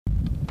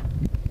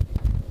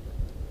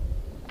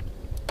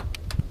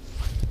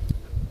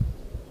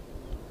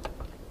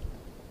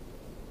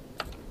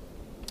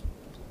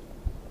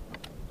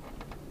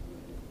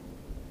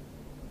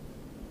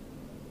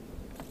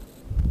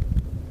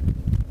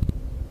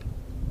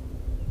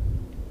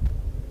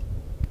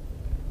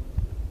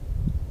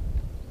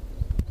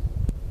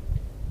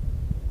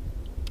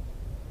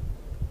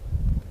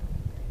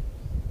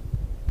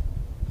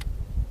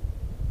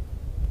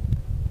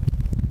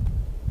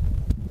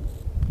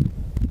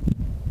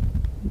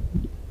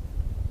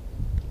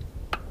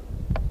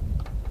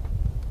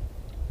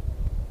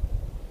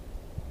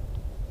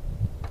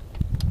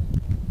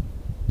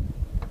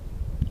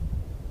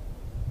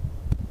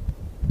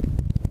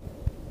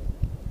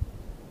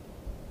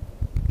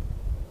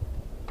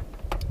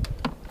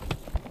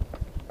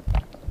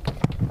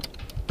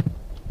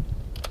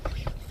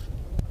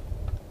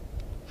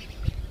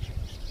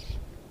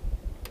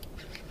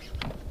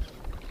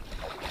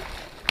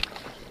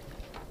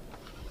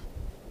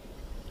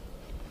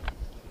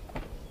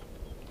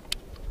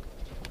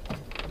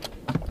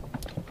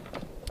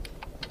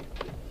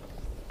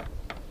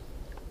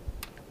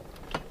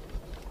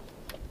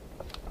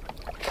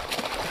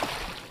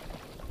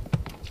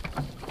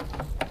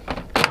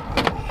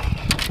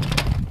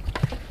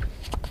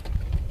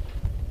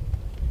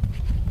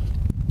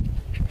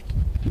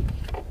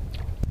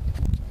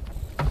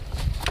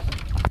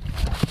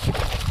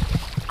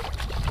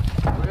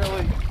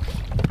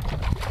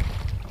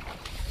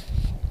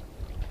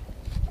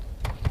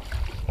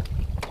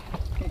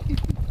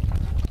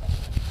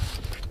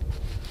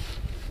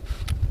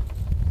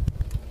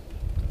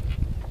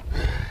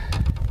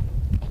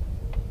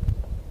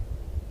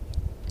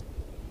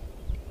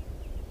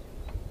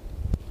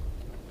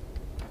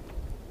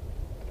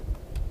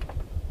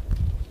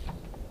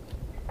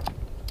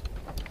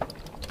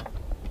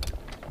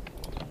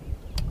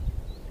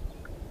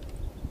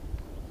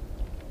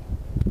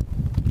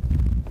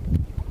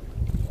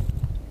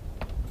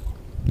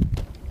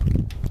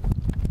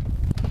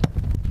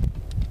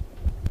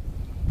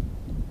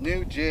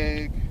New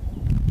jig,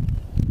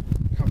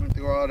 coming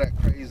through all that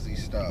crazy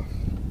stuff.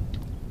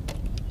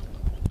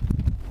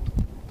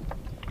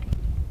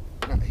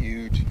 Not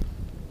huge,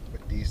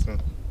 but decent.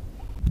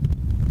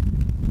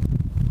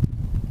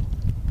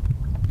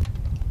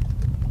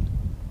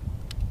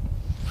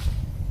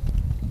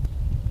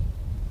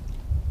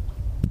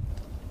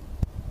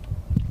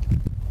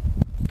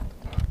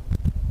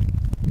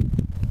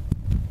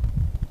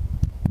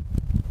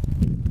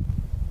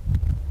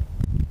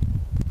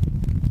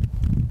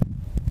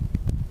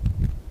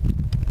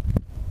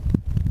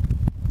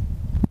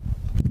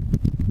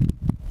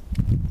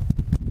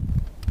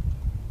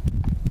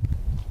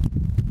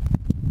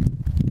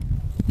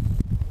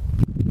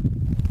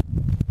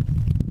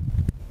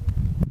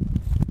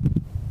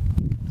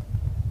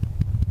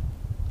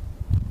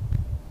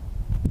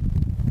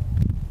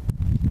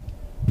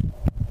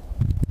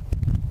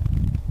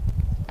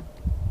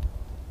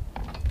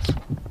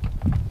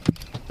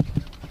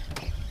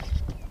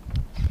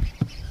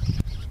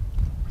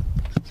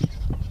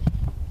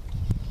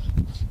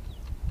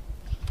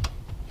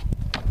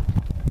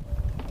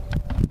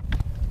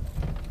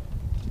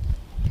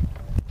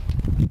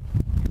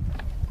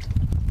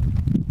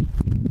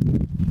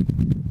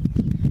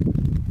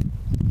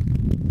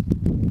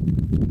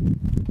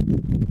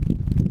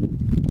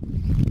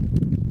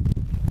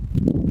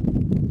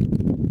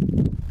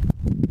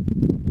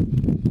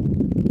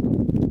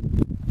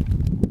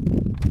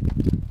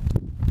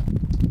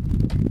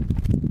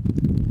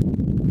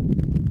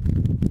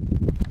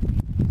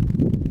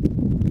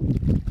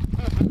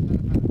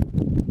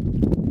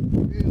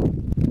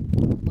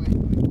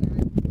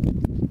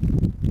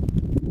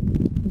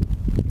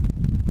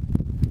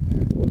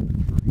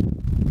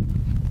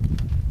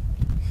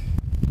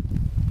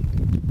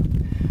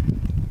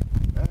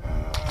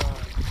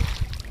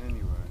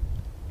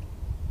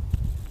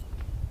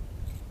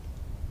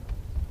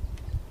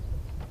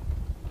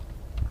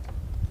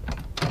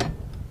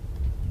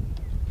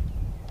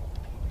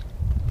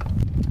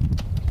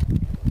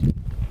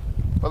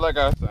 But like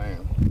I was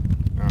saying,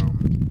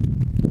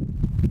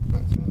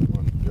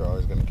 you're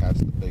always going to catch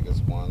the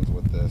biggest ones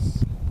with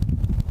this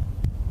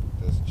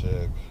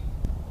jig.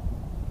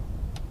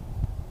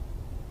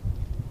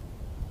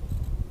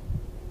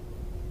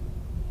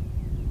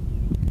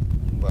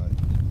 But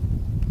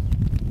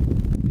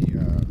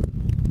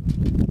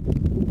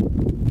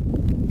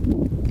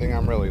the thing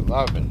I'm really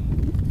loving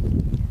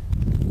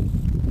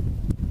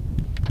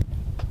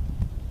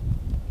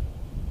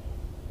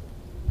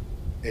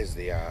is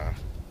the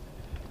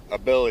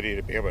ability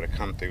to be able to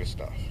come through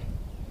stuff.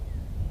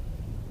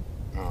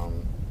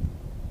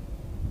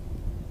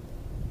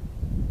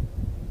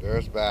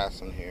 There's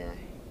bass in here.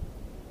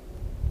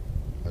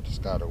 I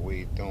just gotta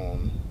weed through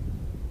them.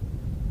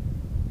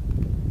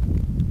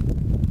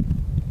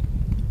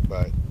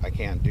 But I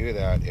can't do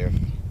that if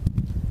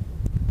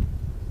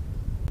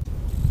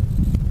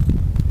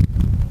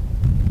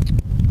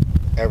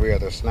every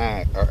other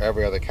snag or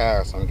every other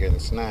cast I'm getting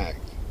snagged.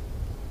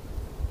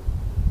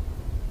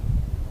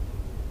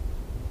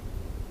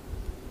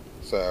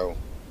 So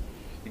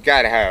you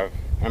gotta have,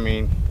 I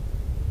mean,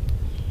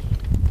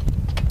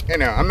 you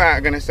know, I'm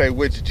not gonna say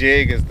which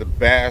jig is the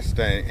best,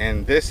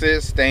 and this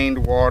is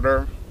stained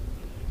water,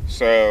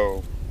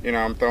 so you know,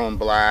 I'm throwing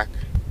black,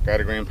 got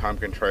a green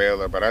pumpkin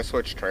trailer, but I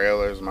switched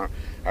trailers.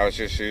 I was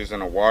just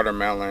using a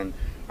watermelon,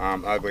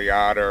 ugly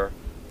otter.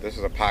 This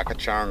is a pocket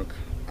chunk.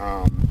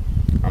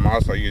 I'm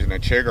also using a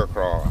chigger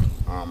craw,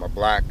 a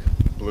black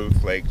blue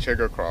flake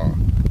chigger craw,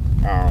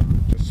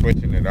 just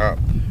switching it up.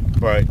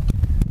 But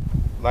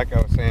like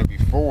I was saying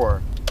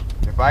before,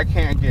 if I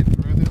can't get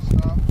through this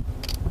stuff,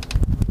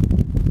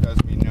 it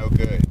does me no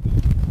good.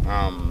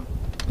 I'm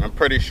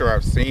pretty sure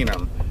I've seen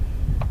them,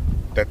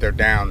 that they're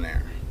down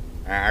there.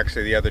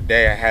 Actually, the other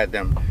day I had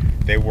them,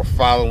 they were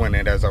following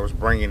it as I was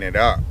bringing it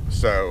up.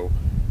 So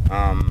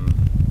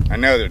I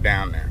know they're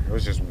down there. It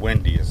was just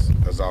windy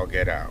as all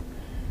get out.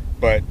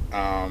 But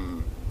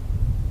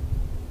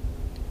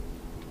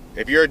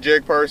if you're a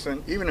jig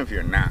person, even if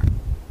you're not,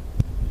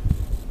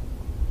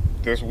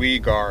 this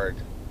weed guard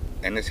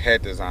and this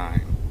head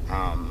design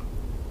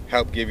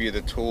help give you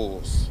the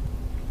tools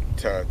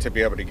to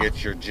be able to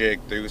get your jig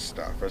through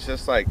stuff. It's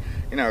just like,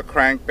 you know,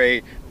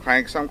 crankbait.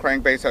 Some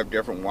crankbaits have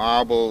different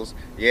wobbles.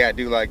 Yeah, I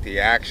do like the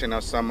action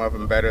of some of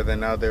them better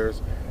than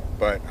others,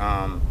 but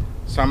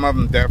some of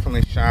them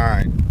definitely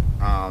shine.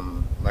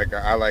 Like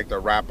I like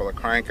the Rapala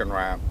Crank and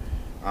Wrap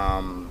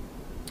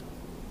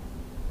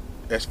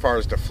as far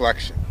as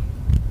deflection.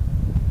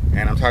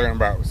 And I'm talking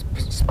about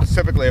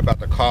specifically about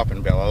the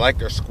coffin bill. I like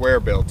their square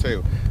bill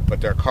too,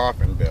 but their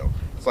coffin bill.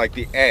 It's like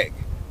the egg.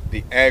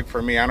 The egg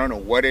for me, I don't know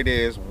what it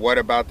is, what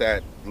about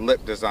that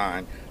lip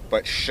design,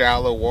 but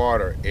shallow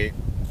water, it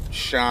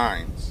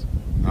shines.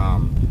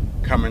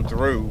 Coming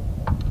through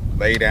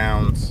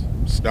laydowns,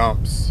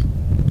 stumps,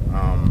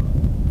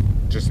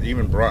 just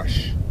even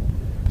brush.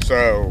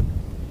 So,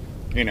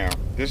 you know,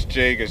 this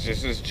jig is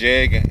just this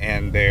jig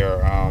and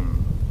their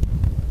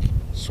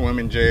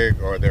swimming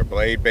jig or their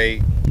blade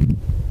bait.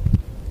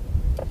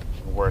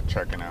 Worth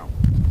checking out.